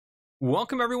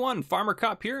Welcome everyone, Farmer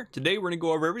Cop here. Today we're going to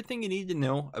go over everything you need to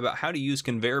know about how to use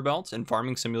conveyor belts in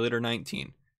Farming Simulator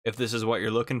 19. If this is what you're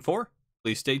looking for,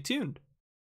 please stay tuned.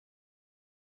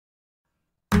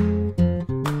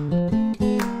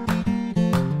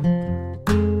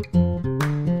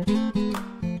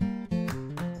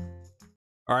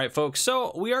 Alright folks,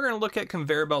 so we are going to look at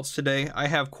conveyor belts today. I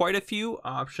have quite a few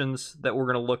options that we're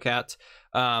going to look at.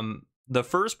 The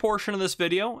first portion of this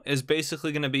video is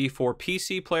basically going to be for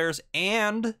PC players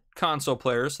and console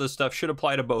players. This stuff should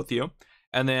apply to both of you.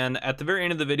 And then at the very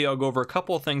end of the video, I'll go over a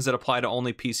couple of things that apply to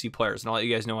only PC players, and I'll let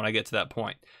you guys know when I get to that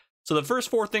point. So the first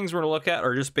four things we're going to look at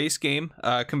are just base game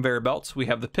conveyor belts. We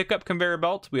have the pickup conveyor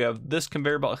belt, we have this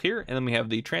conveyor belt here, and then we have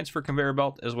the transfer conveyor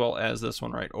belt, as well as this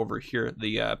one right over here,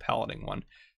 the palleting one.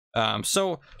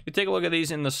 So we take a look at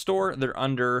these in the store. They're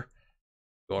under,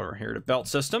 go over here to belt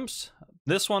systems.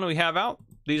 This one we have out.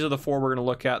 These are the four we're going to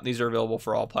look at. These are available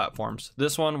for all platforms.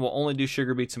 This one will only do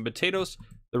sugar beets and potatoes.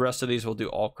 The rest of these will do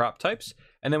all crop types.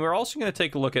 And then we're also going to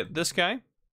take a look at this guy,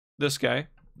 this guy,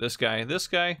 this guy, this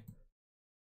guy,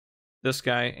 this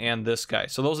guy, and this guy.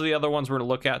 So those are the other ones we're going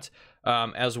to look at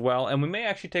as well. And we may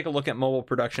actually take a look at mobile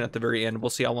production at the very end. We'll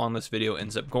see how long this video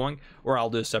ends up going, or I'll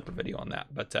do a separate video on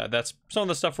that. But that's some of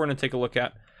the stuff we're going to take a look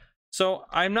at. So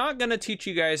I'm not going to teach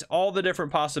you guys all the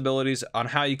different possibilities on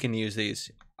how you can use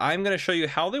these. I'm going to show you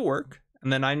how they work,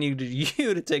 and then I need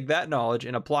you to take that knowledge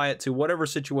and apply it to whatever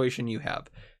situation you have.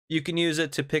 You can use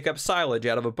it to pick up silage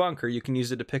out of a bunker. You can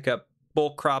use it to pick up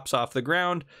bulk crops off the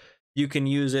ground. You can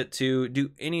use it to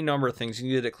do any number of things. You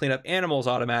can use it to clean up animals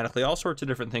automatically, all sorts of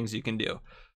different things you can do.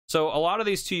 So a lot of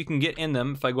these too, you can get in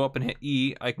them. If I go up and hit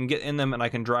E, I can get in them and I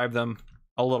can drive them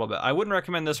a little bit. I wouldn't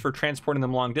recommend this for transporting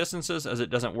them long distances, as it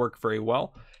doesn't work very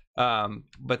well.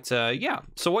 Yeah,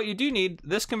 so what you do need,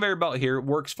 this conveyor belt here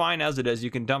works fine as it is. You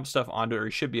can dump stuff onto it, or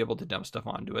you should be able to dump stuff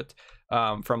onto it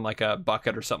from like a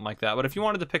bucket or something like that. But if you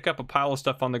wanted to pick up a pile of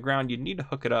stuff on the ground, you'd need to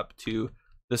hook it up to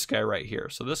this guy right here.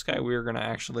 So this guy, we're going to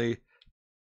actually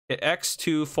hit X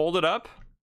to fold it up.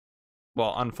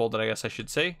 Well, unfold it, I guess I should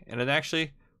say. And it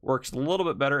actually works a little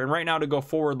bit better. And right now, to go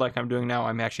forward like I'm doing now,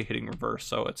 I'm actually hitting reverse.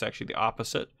 So it's actually the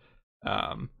opposite.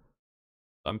 I'm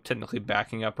technically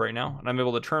backing up right now, and I'm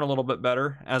able to turn a little bit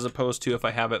better, as opposed to if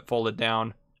I have it folded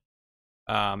down.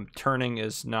 Turning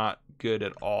is not good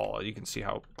at all. You can see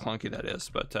how clunky that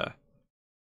is, but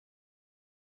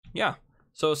yeah.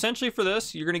 So essentially for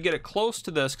this, you're going to get it close to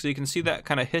this, because you can see that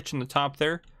kind of hitch in the top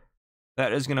there.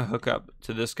 That is going to hook up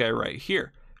to this guy right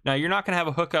here. Now you're not going to have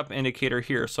a hookup indicator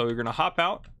here, so you're going to hop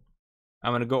out.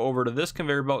 I'm going to go over to this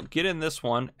conveyor belt, get in this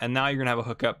one, and now you're going to have a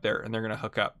hookup there, and they're going to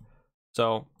hook up.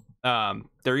 So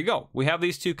there you go. We have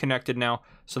these two connected now.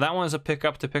 So that one is a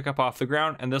pickup to pick up off the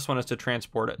ground, and this one is to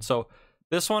transport it. So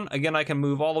this one, again, I can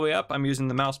move all the way up. I'm using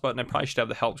the mouse button. I probably should have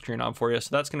the help screen on for you.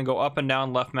 So that's going to go up and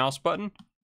down, left mouse button,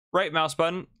 right mouse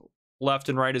button, left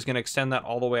and right is going to extend that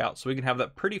all the way out. So we can have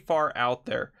that pretty far out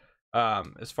there.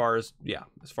 As far as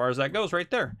that goes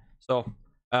right there. So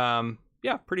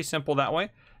yeah, pretty simple that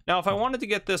way. Now if I wanted to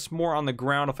get this more on the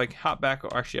ground, if I hop back,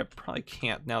 or actually I probably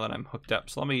can't now that I'm hooked up,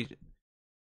 so let me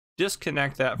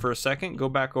disconnect that for a second, go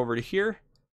back over to here,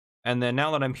 and then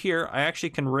now that I'm here, I actually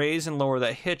can raise and lower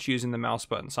that hitch using the mouse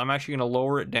button. So I'm actually going to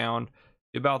lower it down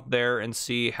to about there and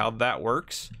see how that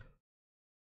works.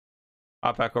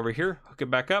 Hop back over here, hook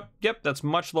it back up. Yep, that's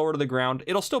much lower to the ground.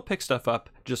 It'll still pick stuff up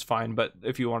just fine, but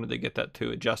if you wanted to get that to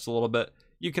adjust a little bit,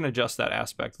 you can adjust that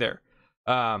aspect there.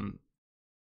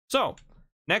 So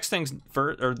next things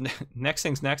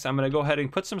next, I'm going to go ahead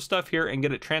and put some stuff here and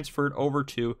get it transferred over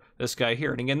to this guy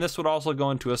here. And again, this would also go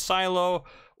into a silo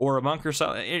or a bunker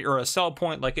or a sell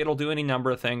point. Like, it'll do any number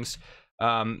of things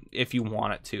if you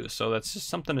want it to. So that's just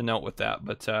something to note with that.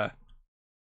 But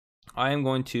I am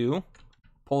going to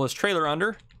pull this trailer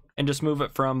under and just move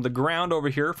it from the ground over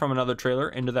here from another trailer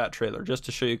into that trailer, just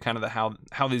to show you kind of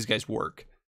how these guys work.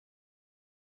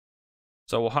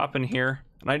 So we'll hop in here,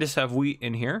 and I just have wheat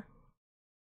in here.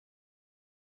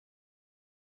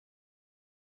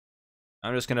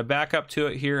 I'm just going to back up to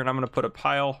it here, and I'm going to put a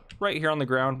pile right here on the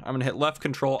ground. I'm going to hit left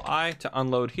control I to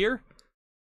unload here,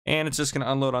 and it's just going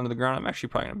to unload onto the ground. I'm actually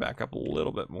probably going to back up a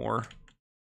little bit more.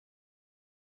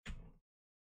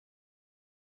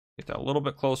 Get that a little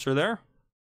bit closer there.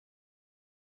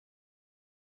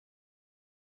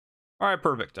 All right,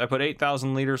 perfect. I put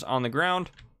 8,000 liters on the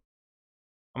ground.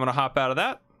 I'm going to hop out of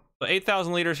that. So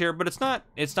 8,000 liters here, but it's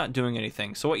not doing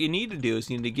anything. So what you need to do is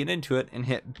you need to get into it and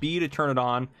hit B to turn it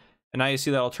on. And now you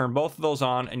see that I'll turn both of those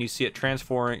on, and you see it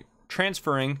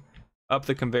transferring up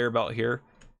the conveyor belt here.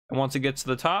 And once it gets to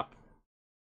the top,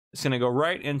 it's going to go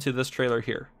right into this trailer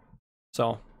here.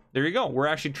 So there you go. We're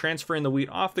actually transferring the wheat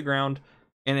off the ground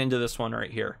and into this one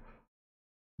right here.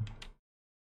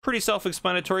 Pretty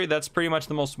self-explanatory. That's pretty much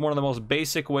one of the most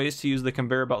basic ways to use the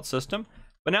conveyor belt system.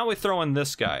 But now we throw in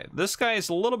this guy. This guy is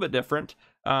a little bit different.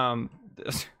 Turned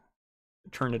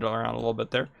it around a little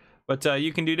bit there. But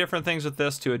you can do different things with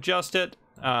this to adjust it.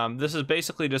 This is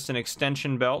basically just an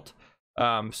extension belt.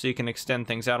 So you can extend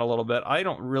things out a little bit. I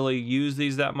don't really use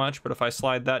these that much, but if I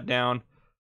slide that down,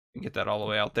 and get that all the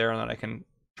way out there, and then I can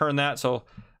turn that. So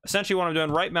essentially what I'm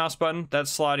doing, right mouse button,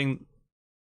 that's sliding.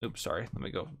 Oops, sorry. Let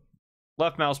me go.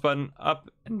 Left mouse button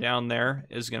up and down there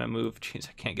is going to move. Jeez,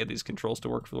 I can't get these controls to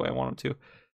work the way I want them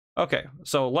to. Okay,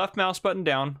 so left mouse button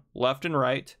down, left and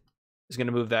right is going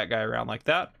to move that guy around like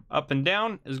that. Up and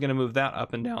down is going to move that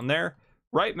up and down there.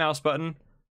 Right mouse button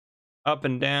up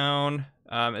and down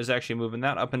is actually moving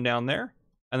that up and down there.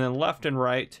 And then left and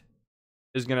right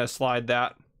is going to slide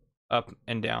that up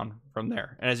and down from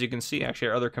there. And as you can see, actually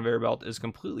our other conveyor belt is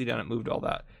completely done. It moved all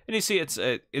that. And you see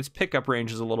its pickup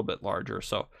range is a little bit larger.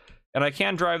 So, and I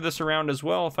can drive this around as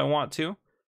well if I want to.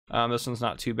 This one's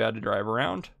not too bad to drive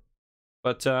around.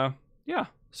 But yeah,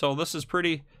 so this is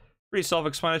pretty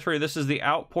self-explanatory. This is the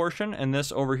out portion, and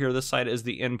this over here, this side is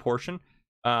the in portion.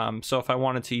 So if I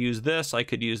wanted to use this, I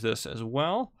could use this as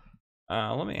well.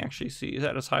 Let me actually see, is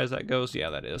that as high as that goes? Yeah,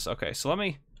 that is. Okay, so let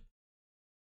me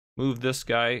move this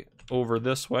guy over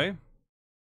this way.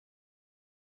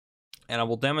 And I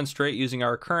will demonstrate using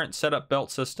our current setup belt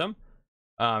system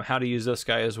how to use this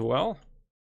guy as well.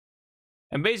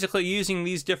 And basically using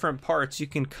these different parts, you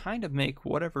can kind of make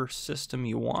whatever system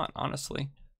you want, honestly.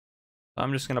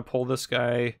 I'm just going to pull this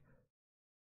guy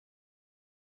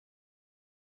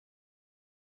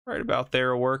right about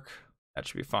there, work. That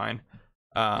should be fine.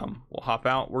 We'll hop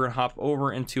out. We're going to hop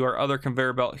over into our other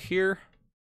conveyor belt here.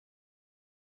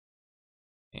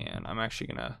 And I'm actually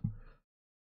going to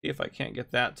see if I can't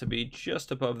get that to be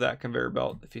just above that conveyor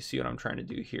belt. If you see what I'm trying to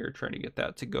do here, trying to get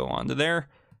that to go onto there.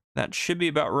 That should be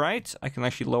about right. I can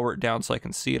actually lower it down so I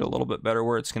can see it a little bit better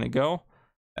where it's going to go.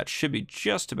 That should be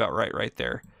just about right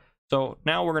there. So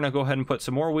now we're going to go ahead and put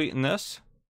some more wheat in this.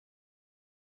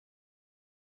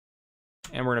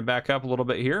 And we're going to back up a little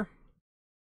bit here.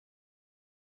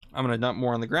 I'm going to dump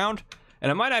more on the ground.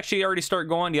 And it might actually already start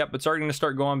going. Yep, it's already going to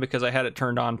start going because I had it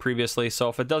turned on previously. So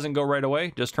if it doesn't go right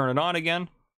away, just turn it on again.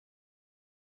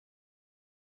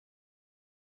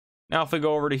 Now if we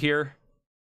go over to here,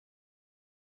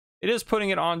 it is putting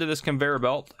it onto this conveyor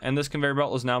belt, and this conveyor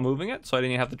belt is now moving it, so I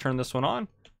didn't even have to turn this one on.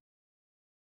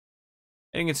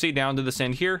 And you can see down to this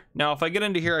end here. Now, if I get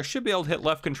into here, I should be able to hit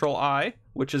left control I,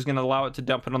 which is going to allow it to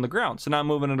dump it on the ground. So now I'm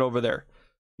moving it over there.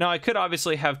 Now, I could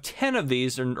obviously have 10 of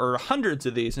these or hundreds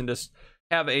of these and just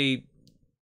have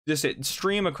just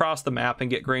stream across the map and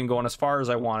get grain going as far as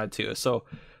I wanted to. So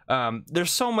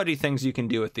there's so many things you can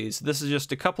do with these. This is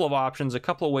just a couple of options, a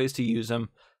couple of ways to use them.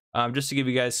 Just to give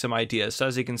you guys some ideas. So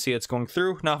as you can see, it's going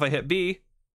through. Now if I hit B,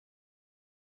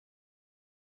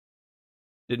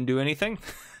 didn't do anything.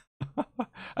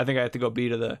 I think I have to go B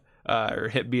to the, or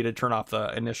hit B to turn off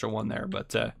the initial one there.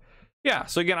 But yeah,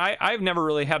 so again, I've never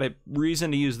really had a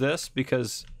reason to use this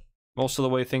because most of the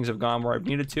way things have gone where I've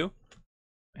needed to.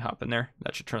 Hop in there.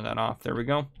 That should turn that off. There we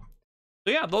go.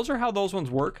 So yeah, those are how those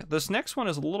ones work. This next one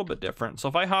is a little bit different. So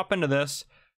if I hop into this,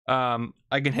 I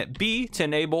can hit B to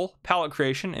enable pallet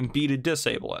creation and B to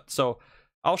disable it. So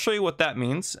I'll show you what that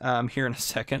means here in a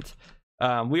second.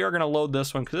 We are going to load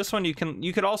this one because this one you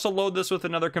could also load this with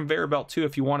another conveyor belt too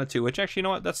if you wanted to, which actually, you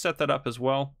know what, let's set that up as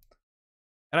well.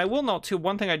 And I will note too,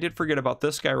 one thing I did forget about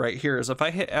this guy right here is if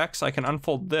I hit X, I can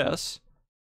unfold this,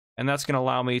 and that's going to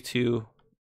allow me to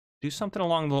do something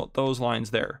along those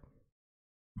lines there.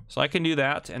 So I can do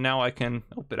that, and now I can,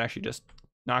 oh, it actually just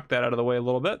knocked that out of the way a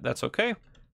little bit. That's okay.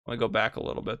 Let me go back a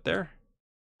little bit there.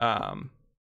 If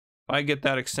I get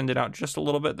that extended out just a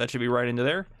little bit, that should be right into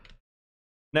there.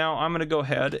 Now I'm going to go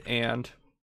ahead and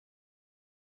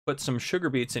put some sugar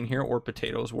beets in here, or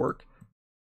potatoes work.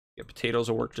 Yeah, potatoes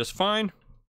will work just fine.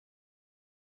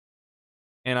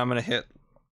 And I'm going to hit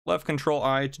left control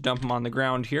I to dump them on the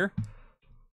ground here.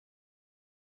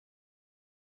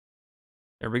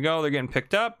 There we go. They're getting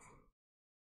picked up.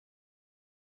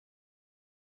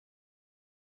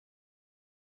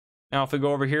 Now if we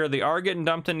go over here, they are getting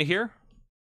dumped into here.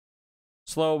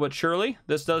 Slow but surely.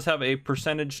 This does have a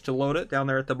percentage to load it down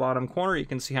there at the bottom corner. You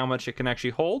can see how much it can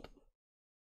actually hold.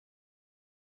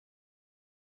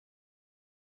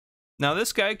 Now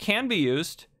this guy can be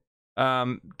used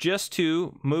just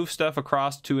to move stuff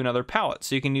across to another pallet.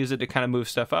 So you can use it to kind of move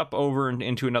stuff up over and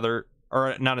into another,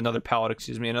 or not another pallet,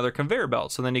 excuse me, another conveyor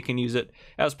belt. So then you can use it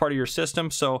as part of your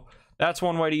system. So that's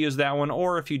one way to use that one.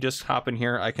 Or if you just hop in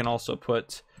here, I can also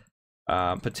put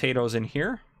potatoes in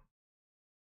here.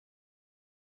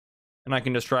 and I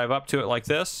can just drive up to it like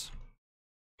this.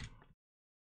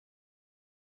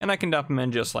 And I can dump them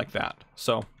in just like that.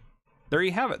 So there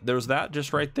you have it. There's that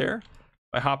just right there.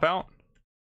 If I hop out,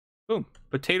 boom,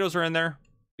 potatoes are in there.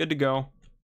 Good to go.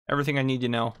 Everything I need to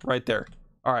know right there.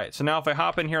 All right, so now if I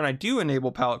hop in here and I do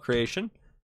enable pallet creation,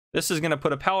 this is going to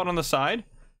put a pallet on the side,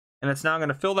 and it's now going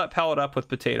to fill that pallet up with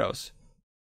potatoes.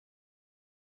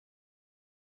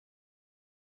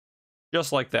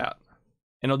 Just like that.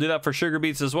 And it'll do that for sugar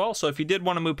beets as well. So if you did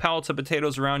want to move pallets of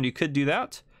potatoes around, you could do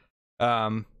that.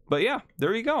 But yeah,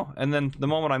 there you go. And then the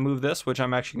moment I move this, which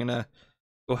I'm actually going to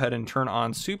go ahead and turn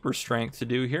on super strength to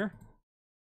do here,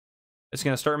 it's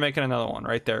going to start making another one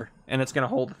right there. And it's going to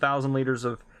hold 1,000 liters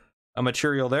of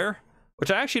material there, which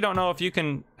I actually don't know if you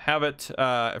can have it,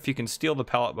 if you can steal the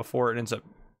pallet before it ends up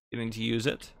getting to use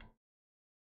it.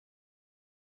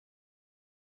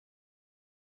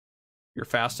 You're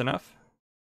fast enough.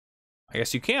 I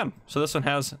guess you can. So this one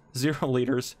has 0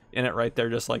 liters in it right there,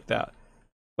 just like that.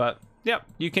 But yeah,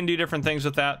 you can do different things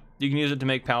with that. You can use it to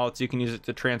make pallets. You can use it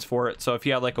to transport it. So if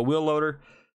you had like a wheel loader,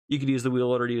 you could use the wheel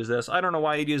loader to use this. I don't know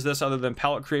why you'd use this other than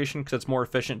pallet creation, because it's more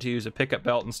efficient to use a pickup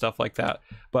belt and stuff like that.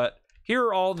 But here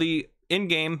are all the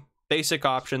in-game basic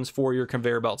options for your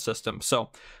conveyor belt system. So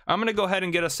I'm going to go ahead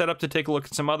and get us set up to take a look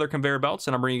at some other conveyor belts,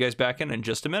 and I'll bring you guys back in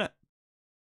just a minute.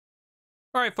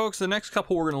 All right, folks, the next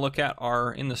couple we're going to look at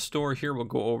are in the store here. We'll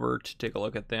go over to take a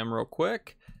look at them real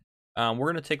quick. We're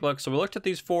going to take a look. So we looked at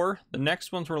these 4. The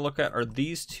next ones we're going to look at are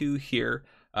these 2 here,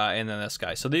 and then this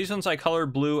guy. So these ones I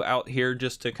colored blue out here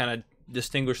just to kind of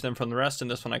distinguish them from the rest, and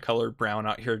this one I colored brown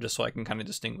out here just so I can kind of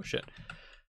distinguish it.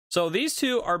 So these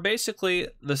 2 are basically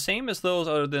the same as those,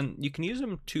 other than you can use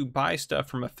them to buy stuff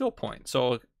from a fill point.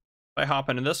 So if I hop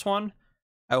into this one,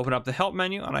 I open up the help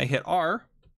menu and I hit R.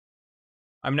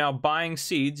 I'm now buying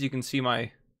seeds. You can see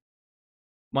my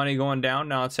money going down.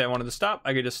 Now let's say I wanted to stop.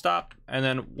 I could just stop, and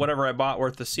then whatever I bought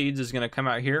worth of seeds is going to come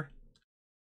out here,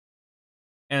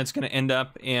 and it's going to end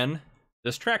up in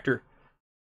this tractor.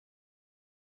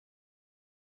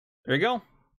 There you go.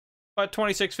 About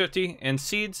 $26.50 in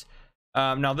seeds.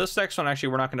 Now this next one, actually,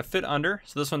 we're not going to fit under.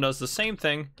 So this one does the same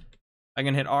thing. I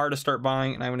can hit R to start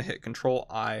buying, and I'm going to hit Control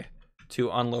I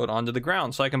to unload onto the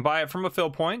ground. So I can buy it from a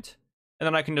fill point, and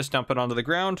then I can just dump it onto the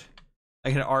ground. I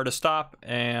can hit R to stop,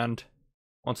 and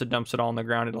once it dumps it all on the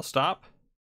ground, it'll stop.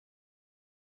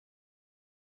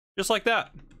 Just like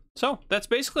that. So that's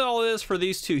basically all it is for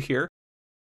these 2 here.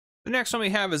 The next one we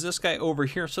have is this guy over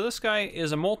here. So this guy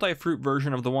is a multi-fruit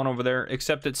version of the one over there,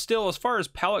 except it's still, as far as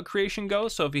pallet creation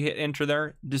goes, so if you hit enter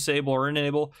there, disable or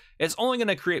enable, it's only going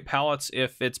to create pallets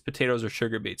if it's potatoes or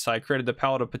sugar beets. So I created the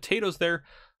pallet of potatoes there.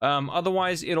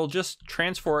 Otherwise, it'll just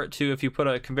transfer it to, if you put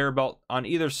a conveyor belt on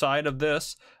either side of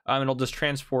this, it'll just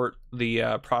transport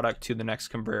the product to the next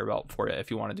conveyor belt for you if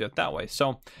you want to do it that way.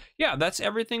 So yeah, that's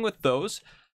everything with those.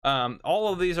 All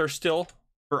of these are still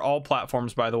for all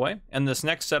platforms, by the way, and this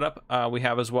next setup we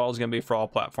have as well is going to be for all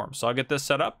platforms. So I'll get this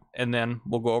set up, and then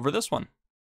we'll go over this one.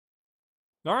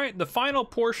 All right, the final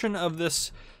portion of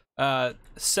this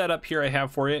setup here I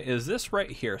have for you is this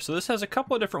right here. So this has a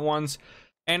couple of different ones,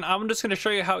 and I'm just going to show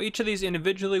you how each of these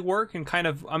individually work, and kind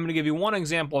of I'm going to give you one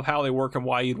example of how they work and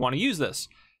why you'd want to use this.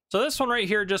 So this one right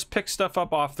here just picks stuff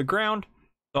up off the ground,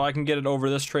 so I can get it over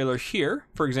this trailer here,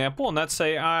 for example, and let's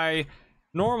say I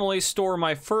normally store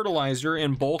my fertilizer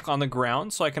in bulk on the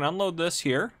ground, so I can unload this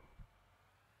here.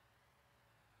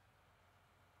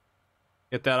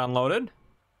 Get that unloaded.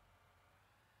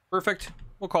 Perfect.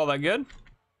 We'll call that good.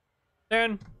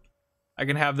 Then I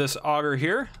can have this auger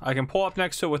here. I can pull up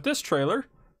next to it with this trailer.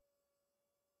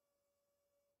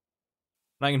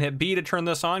 And I can hit B to turn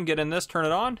this on, get in this, turn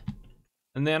it on.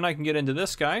 And then I can get into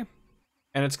this guy.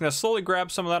 And it's going to slowly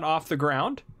grab some of that off the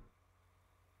ground.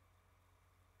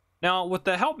 Now, with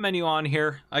the help menu on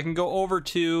here, I can go over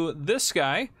to this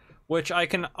guy, which I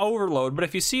can overload. But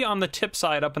if you see on the tip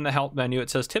side up in the help menu,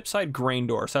 it says tip side grain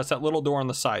door. So that's that little door on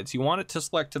the side. So you want it to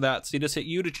select to that. So you just hit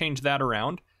U to change that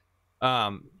around.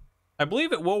 I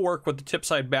believe it will work with the tip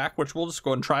side back, which we'll just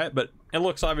go and try it. But it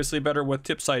looks obviously better with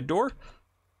tip side door.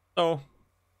 So,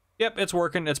 yep, it's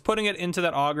working. It's putting it into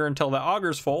that auger until that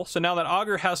auger's full. So now that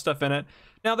auger has stuff in it.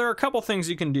 Now, there are a couple things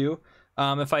you can do.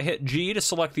 If I hit G to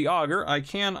select the auger, I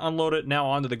can unload it now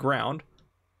onto the ground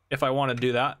if I want to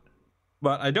do that,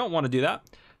 but I don't want to do that.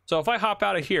 So if I hop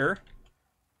out of here,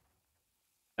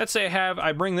 let's say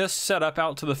I bring this setup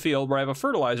out to the field where I have a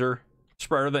fertilizer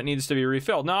spreader that needs to be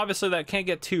refilled. Now, obviously that can't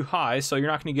get too high, so you're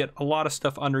not going to get a lot of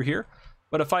stuff under here,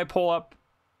 but if I pull up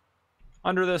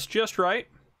under this just right,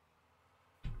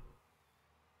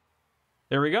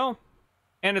 there we go,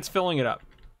 and it's filling it up.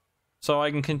 So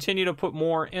I can continue to put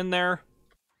more in there.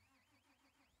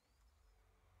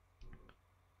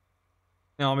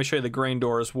 Now let me show you the grain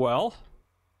door as well.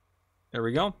 There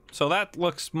we go. So that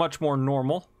looks much more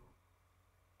normal.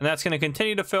 And that's going to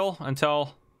continue to fill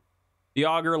until the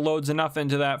auger loads enough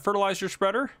into that fertilizer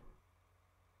spreader.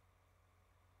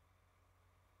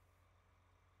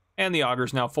 And the auger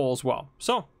is now full as well.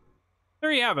 So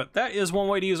there you have it. That is one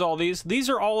way to use all these. These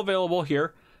are all available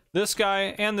here. This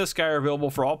guy and this guy are available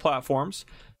for all platforms.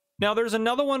 Now there's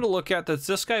another one to look at. That's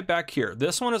this guy back here.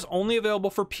 This one is only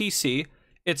available for PC.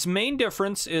 Its main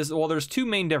difference is, well, there's two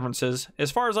main differences. As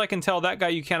far as I can tell, that guy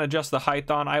you can't adjust the height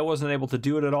on. I wasn't able to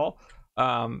do it at all.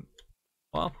 Well,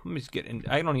 let me just get in.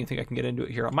 I don't even think I can get into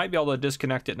it here. I might be able to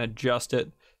disconnect it and adjust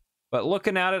it. But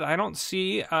looking at it, I don't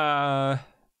see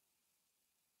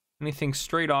anything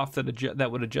straight off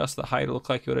that would adjust the height. It looked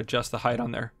like it would adjust the height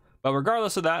on there. But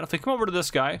regardless of that, if we come over to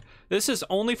this guy, this is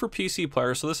only for PC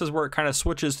players. So this is where it kind of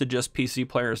switches to just PC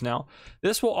players now.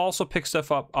 This will also pick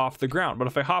stuff up off the ground. But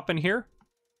if I hop in here,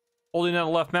 holding down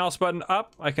the left mouse button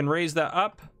up, I can raise that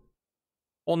up.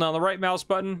 Holding down the right mouse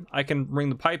button, I can bring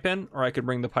the pipe in, or I could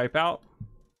bring the pipe out.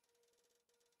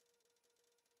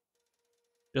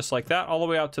 Just like that, all the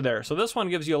way out to there. So this one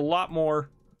gives you a lot more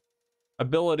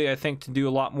ability, I think, to do a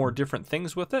lot more different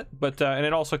things with it. But and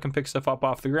it also can pick stuff up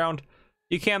off the ground.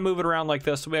 You can move it around like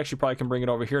this. So we actually probably can bring it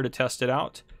over here to test it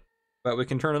out. But we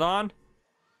can turn it on.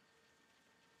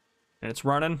 And it's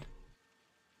running.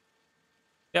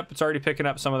 Yep, it's already picking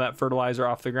up some of that fertilizer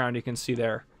off the ground. You can see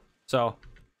there. So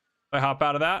if I hop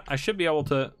out of that, I should be able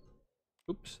to...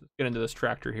 Oops, let's get into this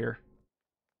tractor here.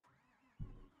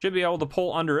 Should be able to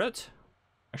pull under it.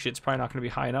 Actually, it's probably not going to be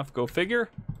high enough. Go figure.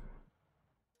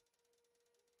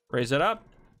 Raise it up.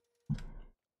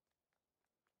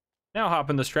 Now hop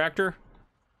in this tractor.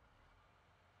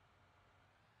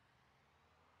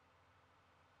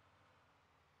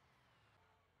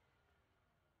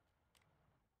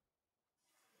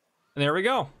 And there we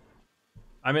go.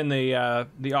 I'm in the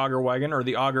auger wagon, or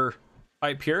the auger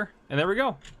pipe here, and there we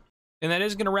go. And that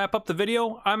is going to wrap up the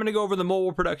video. I'm going to go over the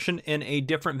mobile production in a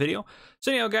different video.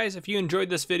 So anyhow, guys, if you enjoyed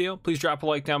this video, please drop a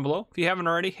like down below. If you haven't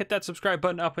already, hit that subscribe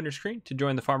button up on your screen to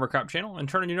join the Farmer Cop channel, and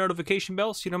turn on your notification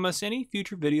bell so you don't miss any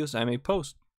future videos I may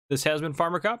post. This has been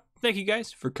Farmer Cop. Thank you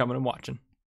guys for coming and watching.